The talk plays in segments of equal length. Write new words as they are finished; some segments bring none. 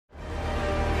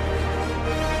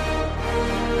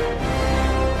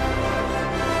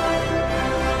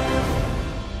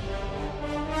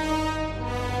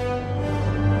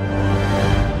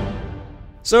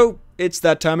So, it's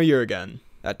that time of year again.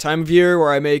 That time of year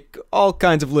where I make all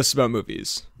kinds of lists about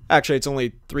movies. Actually, it's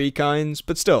only 3 kinds,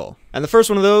 but still. And the first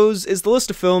one of those is the list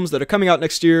of films that are coming out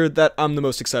next year that I'm the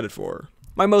most excited for.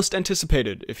 My most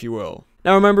anticipated, if you will.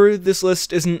 Now remember, this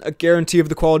list isn't a guarantee of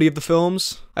the quality of the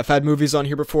films. I've had movies on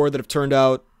here before that have turned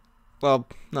out, well,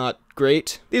 not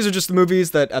great. These are just the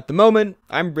movies that, at the moment,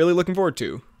 I'm really looking forward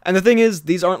to. And the thing is,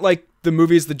 these aren't like the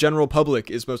movies the general public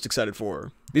is most excited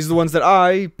for. These are the ones that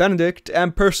I, Benedict,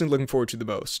 am personally looking forward to the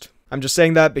most. I'm just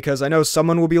saying that because I know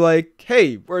someone will be like,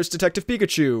 hey, where's Detective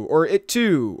Pikachu, or It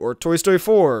 2, or Toy Story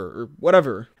 4, or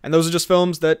whatever. And those are just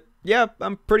films that, yeah,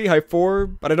 I'm pretty hyped for,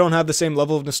 but I don't have the same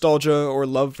level of nostalgia or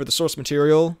love for the source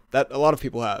material that a lot of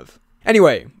people have.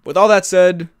 Anyway, with all that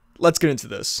said, let's get into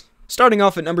this. Starting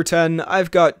off at number 10,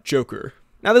 I've got Joker.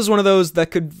 Now this is one of those that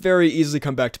could very easily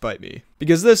come back to bite me,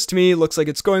 because this to me looks like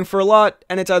it's going for a lot,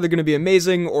 and it's either going to be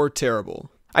amazing or terrible.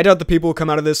 I doubt the people will come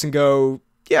out of this and go,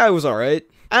 yeah, it was alright,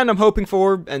 and I'm hoping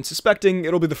for, and suspecting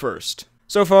it'll be the first.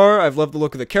 So far, I've loved the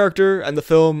look of the character and the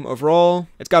film overall.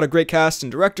 It's got a great cast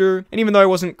and director, and even though I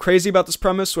wasn't crazy about this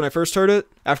premise when I first heard it,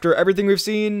 after everything we've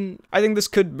seen, I think this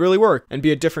could really work and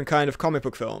be a different kind of comic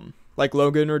book film, like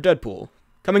Logan or Deadpool.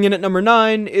 Coming in at number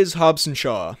 9 is Hobbs and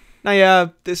Shaw. Now yeah,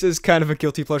 this is kind of a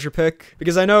guilty pleasure pick,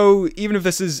 because I know even if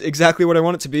this is exactly what I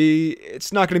want it to be,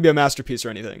 it's not going to be a masterpiece or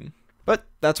anything. But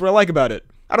that's what I like about it.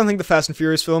 I don't think the Fast and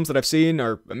Furious films that I've seen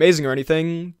are amazing or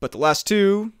anything, but the last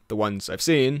 2, the ones I've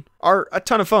seen, are a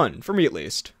ton of fun, for me at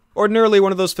least. Ordinarily,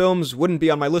 one of those films wouldn't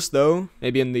be on my list though,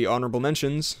 maybe in the honorable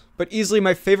mentions, but easily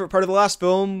my favorite part of the last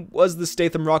film was the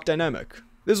Statham-Rock dynamic.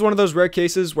 This is one of those rare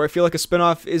cases where I feel like a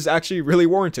spin-off is actually really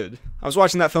warranted. I was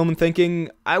watching that film and thinking,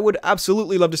 I would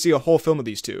absolutely love to see a whole film of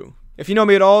these two. If you know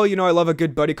me at all, you know I love a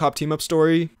good buddy cop team-up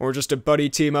story, or just a buddy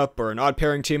team-up or an odd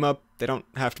pairing team-up. They don't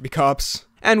have to be cops.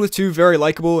 And with 2 very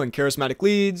likable and charismatic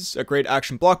leads, a great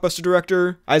action blockbuster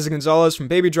director, Isaac Gonzalez from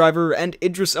Baby Driver, and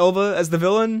Idris Elba as the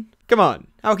villain, come on,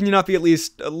 how can you not be at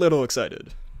least a little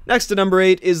excited? Next at number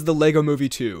 8 is the Lego Movie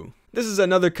 2. This is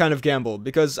another kind of gamble,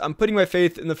 because I'm putting my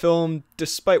faith in the film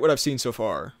despite what I've seen so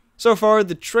far. So far,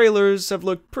 the trailers have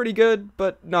looked pretty good,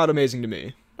 but not amazing to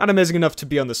me. Not amazing enough to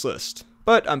be on this list.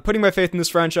 But I'm putting my faith in this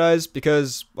franchise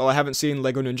because, while I haven't seen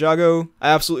Lego Ninjago, I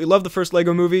absolutely love the first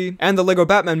Lego movie, and the Lego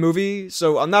Batman movie,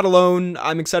 so on that alone,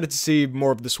 I'm excited to see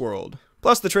more of this world.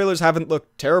 Plus, the trailers haven't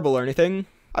looked terrible or anything.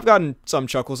 I've gotten some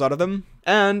chuckles out of them,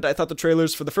 and I thought the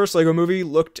trailers for the first Lego movie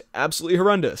looked absolutely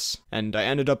horrendous, and I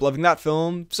ended up loving that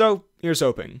film, so here's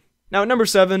hoping. Now at number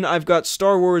 7, I've got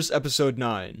Star Wars Episode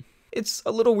 9. It's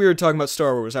a little weird talking about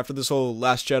Star Wars after this whole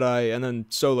Last Jedi and then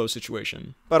Solo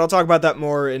situation, but I'll talk about that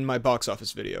more in my box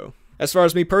office video. As far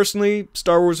as me personally,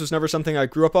 Star Wars was never something I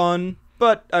grew up on,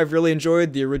 but I've really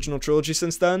enjoyed the original trilogy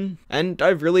since then, and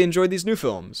I've really enjoyed these new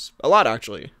films. A lot,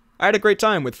 actually. I had a great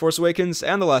time with Force Awakens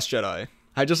and The Last Jedi.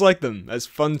 I just like them as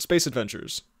fun space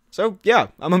adventures. So yeah,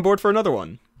 I'm on board for another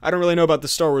one. I don't really know about the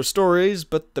Star Wars stories,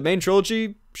 but the main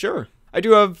trilogy, sure. I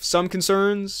do have some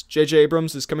concerns. J.J.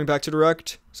 Abrams is coming back to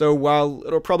direct, so while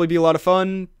it'll probably be a lot of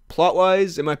fun,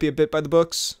 plot-wise, it might be a bit by the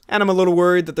books, and I'm a little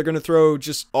worried that they're going to throw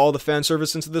just all the fan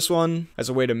service into this one, as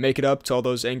a way to make it up to all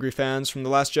those angry fans from The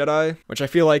Last Jedi, which I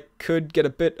feel like could get a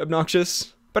bit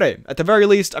obnoxious. But hey, at the very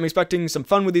least, I'm expecting some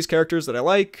fun with these characters that I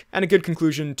like, and a good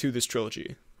conclusion to this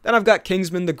trilogy. Then I've got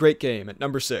Kingsman: The Great Game at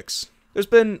number 6. There's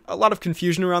been a lot of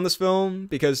confusion around this film,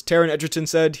 because Taron Egerton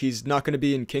said he's not going to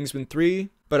be in Kingsman 3,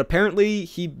 but apparently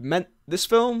he meant this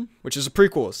film, which is a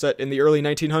prequel set in the early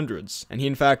 1900s, and he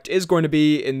in fact is going to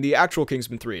be in the actual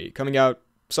Kingsman 3, coming out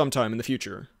sometime in the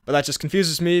future. But that just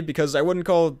confuses me, because I wouldn't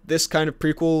call this kind of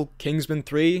prequel Kingsman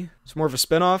 3, it's more of a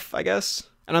spin-off, I guess.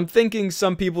 And I'm thinking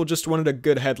some people just wanted a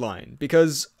good headline,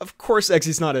 because of course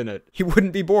Eggsy's not in it. He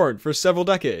wouldn't be born for several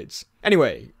decades.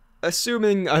 Anyway,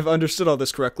 assuming I've understood all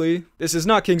this correctly, this is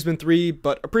not Kingsman 3,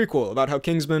 but a prequel about how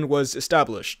Kingsman was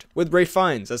established, with Ralph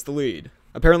Fiennes as the lead.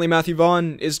 Apparently Matthew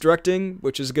Vaughn is directing,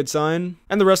 which is a good sign,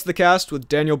 and the rest of the cast with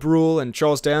Daniel Bruhl and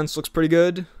Charles Dance looks pretty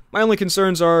good. My only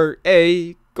concerns are,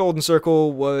 A, Golden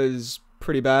Circle was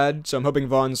pretty bad, so I'm hoping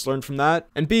Vaughn's learned from that,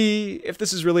 and B, if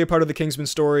this is really a part of the Kingsman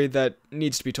story that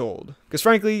needs to be told. Because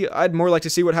frankly, I'd more like to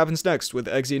see what happens next with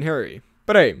Eggsy and Harry.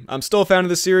 But hey, I'm still a fan of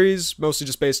this series, mostly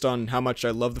just based on how much I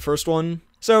love the first one,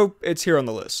 so it's here on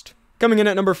the list. Coming in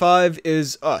at number 5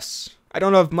 is Us. I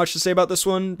don't have much to say about this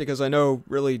one, because I know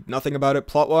really nothing about it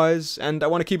plot-wise, and I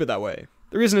want to keep it that way.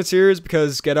 The reason it's here is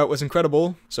because Get Out was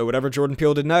incredible, so whatever Jordan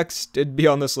Peele did next, it'd be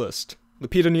on this list.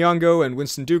 Lupita Nyong'o and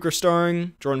Winston Duke are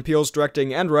starring, Jordan Peele's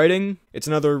directing and writing. It's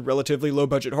another relatively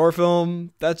low-budget horror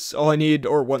film. That's all I need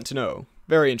or want to know.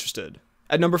 Very interested.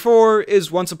 At number 4 is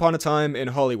Once Upon a Time in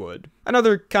Hollywood.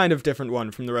 Another kind of different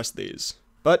one from the rest of these.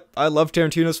 but I love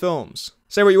Tarantino's films.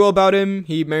 Say what you will about him,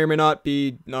 he may or may not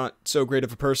be not so great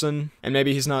of a person, and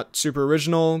maybe he's not super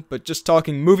original, but just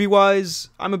talking movie-wise,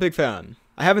 I'm a big fan.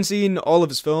 I haven't seen all of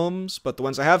his films, but the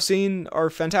ones I have seen are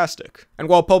fantastic. And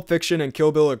while Pulp Fiction and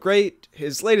Kill Bill are great,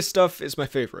 his latest stuff is my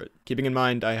favorite, keeping in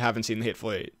mind I haven't seen The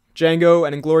Hateful Eight. Django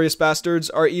and Inglourious Bastards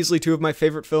are easily two of my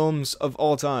favorite films of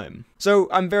all time. So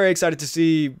I'm very excited to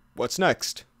see what's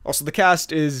next. Also, the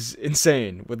cast is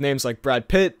insane, with names like Brad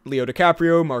Pitt, Leo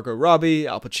DiCaprio, Margot Robbie,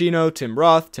 Al Pacino, Tim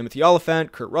Roth, Timothy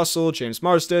Olyphant, Kurt Russell, James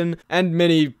Marsden, and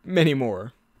many, many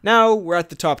more. Now, we're at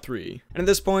the top 3, and at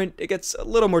this point, it gets a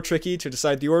little more tricky to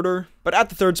decide the order, but at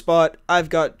the 3rd spot, I've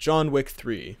got John Wick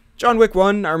 3. John Wick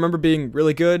 1, I remember being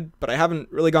really good, but I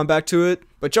haven't really gone back to it,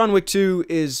 but John Wick 2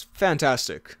 is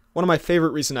fantastic. One of my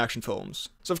favorite recent action films.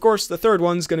 So of course, the 3rd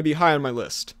one's gonna be high on my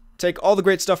list. Take all the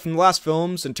great stuff from the last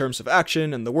films in terms of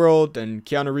action and the world and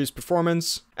Keanu Reeves'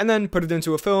 performance, and then put it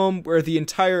into a film where the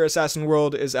entire assassin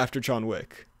world is after John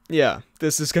Wick. Yeah,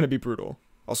 this is gonna be brutal.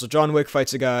 Also, John Wick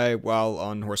fights a guy while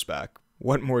on horseback.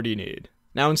 What more do you need?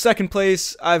 Now in 2nd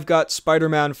place, I've got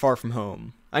Spider-Man Far From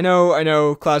Home. I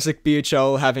know, classic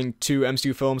BHL having 2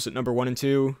 MCU films at number 1 and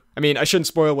 2. I mean, I shouldn't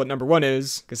spoil what number 1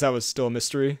 is, because that was still a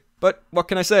mystery. But what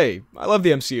can I say? I love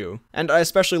the MCU, and I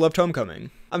especially loved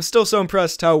Homecoming. I'm still so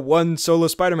impressed how one solo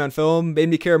Spider-Man film made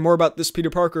me care more about this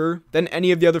Peter Parker than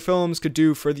any of the other films could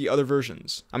do for the other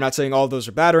versions. I'm not saying all of those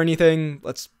are bad or anything,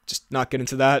 let's just not get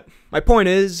into that. My point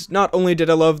is, not only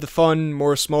did I love the fun,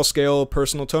 more small-scale,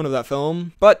 personal tone of that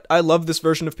film, but I love this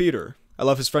version of Peter. I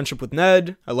love his friendship with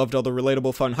Ned, I loved all the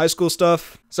relatable fun high school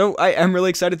stuff, so I am really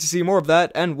excited to see more of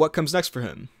that and what comes next for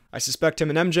him. I suspect him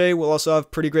and MJ will also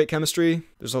have pretty great chemistry.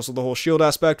 There's also the whole S.H.I.E.L.D.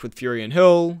 aspect with Fury and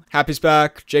Hill. Happy's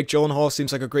back. Jake Gyllenhaal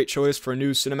seems like a great choice for a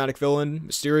new cinematic villain,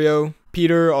 Mysterio.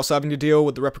 Peter also having to deal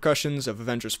with the repercussions of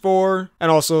Avengers 4, and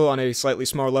also on a slightly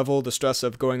smaller level, the stress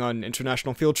of going on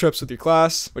international field trips with your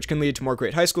class, which can lead to more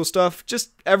great high school stuff.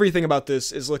 Just everything about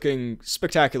this is looking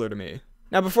spectacular to me.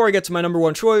 Now before I get to my number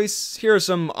 1 choice, here are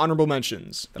some honorable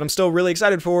mentions that I'm still really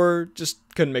excited for, just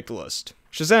couldn't make the list.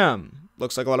 Shazam!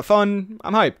 Looks like a lot of fun,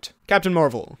 I'm hyped. Captain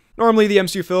Marvel. Normally the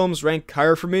MCU films rank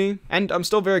higher for me, and I'm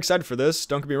still very excited for this,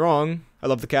 don't get me wrong. I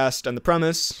love the cast and the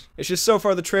premise. It's just so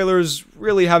far the trailers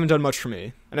really haven't done much for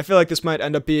me, and I feel like this might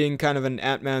end up being kind of an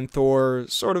Ant-Man Thor,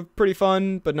 sort of pretty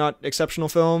fun, but not exceptional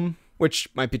film, which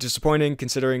might be disappointing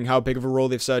considering how big of a role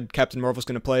they've said Captain Marvel's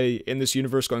gonna play in this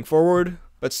universe going forward,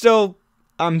 but still,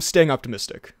 I'm staying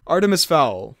optimistic. Artemis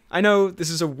Fowl. I know this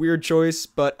is a weird choice,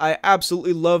 but I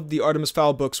absolutely loved the Artemis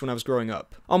Fowl books when I was growing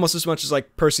up. Almost as much as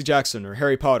like Percy Jackson or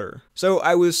Harry Potter. So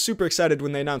I was super excited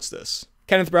when they announced this.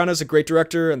 Kenneth Branagh is a great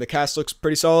director and the cast looks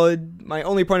pretty solid. My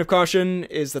only point of caution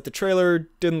is that the trailer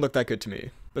didn't look that good to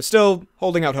me. But still,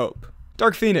 holding out hope.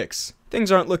 Dark Phoenix.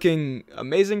 Things aren't looking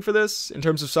amazing for this in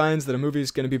terms of signs that a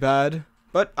movie's gonna be bad.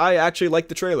 But I actually like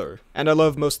the trailer, and I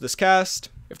love most of this cast.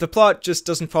 If the plot just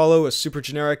doesn't follow a super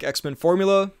generic X-Men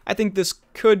formula, I think this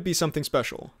could be something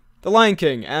special. The Lion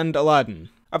King and Aladdin.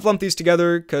 I've lumped these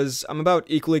together because I'm about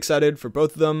equally excited for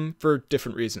both of them for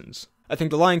different reasons. I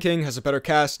think The Lion King has a better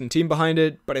cast and team behind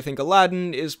it, but I think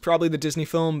Aladdin is probably the Disney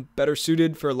film better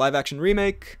suited for a live-action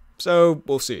remake, so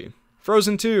we'll see.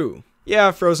 Frozen 2.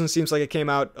 Yeah, Frozen seems like it came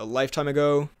out a lifetime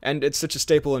ago, and it's such a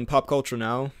staple in pop culture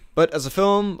now, but as a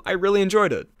film, I really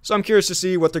enjoyed it, so I'm curious to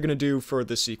see what they're gonna do for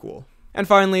this sequel. And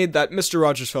finally, that Mr.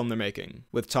 Rogers film they're making,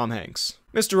 with Tom Hanks.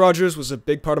 Mr. Rogers was a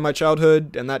big part of my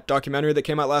childhood, and that documentary that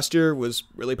came out last year was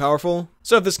really powerful.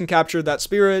 So if this can capture that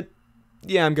spirit,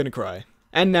 yeah, I'm gonna cry.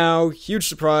 And now, huge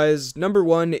surprise, number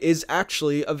 1 is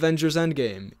actually Avengers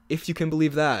Endgame, if you can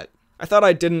believe that. I thought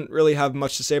I didn't really have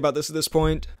much to say about this at this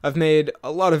point. I've made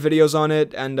a lot of videos on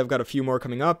it, and I've got a few more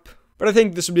coming up. But I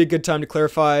think this would be a good time to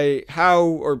clarify how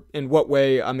or in what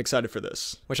way I'm excited for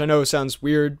this. Which I know sounds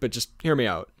weird, but just hear me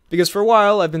out. Because for a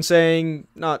while, I've been saying,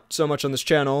 not so much on this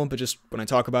channel, but just when I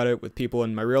talk about it with people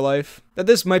in my real life, that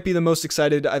this might be the most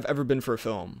excited I've ever been for a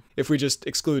film, if we just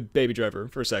exclude Baby Driver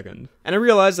for a second. And I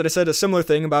realized that I said a similar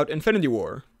thing about Infinity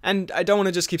War, and I don't want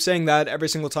to just keep saying that every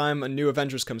single time a new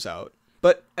Avengers comes out.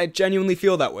 But I genuinely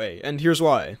feel that way, and here's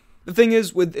why. The thing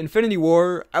is, with Infinity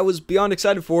War, I was beyond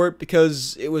excited for it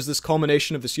because it was this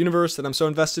culmination of this universe that I'm so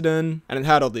invested in, and it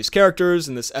had all these characters,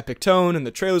 and this epic tone, and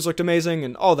the trailers looked amazing,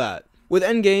 and all that. With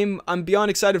Endgame, I'm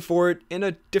beyond excited for it in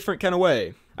a different kind of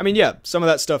way. I mean, yeah, some of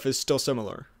that stuff is still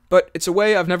similar. But it's a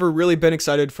way I've never really been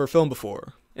excited for a film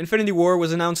before. Infinity War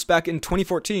was announced back in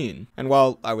 2014, and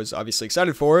while I was obviously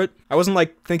excited for it, I wasn't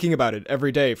like thinking about it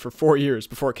every day for 4 years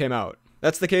before it came out.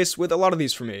 That's the case with a lot of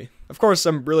these for me. Of course,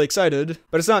 I'm really excited,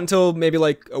 but it's not until maybe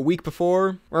like a week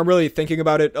before where I'm really thinking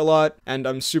about it a lot, and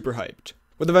I'm super hyped.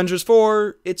 With Avengers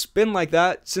 4, it's been like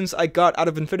that since I got out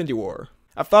of Infinity War.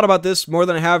 I've thought about this more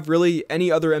than I have really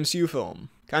any other MCU film.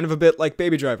 Kind of a bit like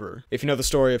Baby Driver, if you know the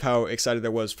story of how excited I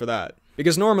was for that.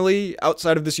 Because normally,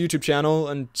 outside of this YouTube channel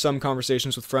and some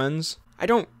conversations with friends, I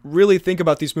don't really think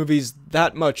about these movies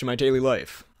that much in my daily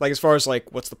life. Like as far as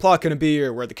like, what's the plot gonna be,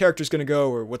 or where the character's gonna go,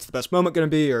 or what's the best moment gonna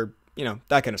be, or, you know,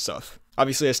 that kind of stuff.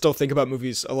 Obviously, I still think about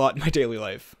movies a lot in my daily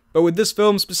life. But with this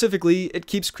film specifically, it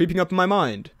keeps creeping up in my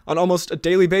mind, on almost a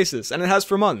daily basis, and it has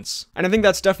for months. And I think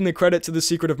that's definitely credit to the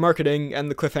secret of marketing,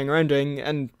 and the cliffhanger ending,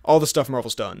 and all the stuff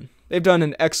Marvel's done. They've done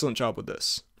an excellent job with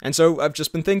this. And so, I've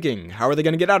just been thinking, how are they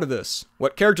gonna get out of this?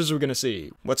 What characters are we gonna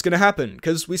see? What's gonna happen?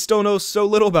 Cause we still know so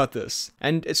little about this.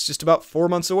 And it's just about 4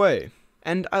 months away.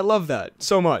 And I love that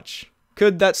so much.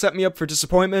 Could that set me up for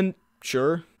disappointment?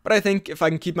 Sure. But I think if I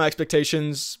can keep my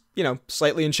expectations, you know,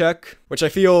 slightly in check, which I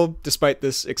feel, despite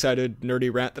this excited,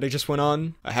 nerdy rant that I just went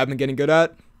on, I have been getting good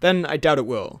at, then I doubt it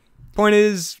will. Point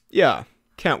is, yeah,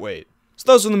 can't wait.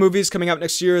 So those are the movies coming out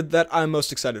next year that I'm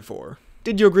most excited for.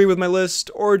 Did you agree with my list,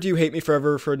 or do you hate me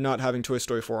forever for not having Toy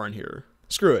Story 4 on here?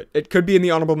 Screw it, it could be in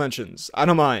the honorable mentions, I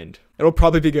don't mind. It'll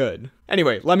probably be good.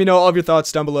 Anyway, let me know all of your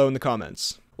thoughts down below in the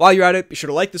comments. While you're at it, be sure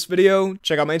to like this video,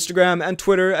 check out my Instagram and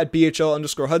Twitter at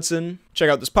BHL_Hudson, check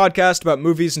out this podcast about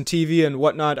movies and TV and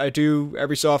whatnot I do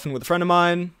every so often with a friend of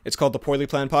mine, it's called the Poorly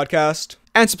Planned Podcast,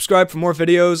 and subscribe for more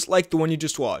videos like the one you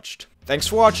just watched. Thanks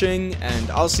for watching,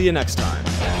 and I'll see you next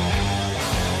time.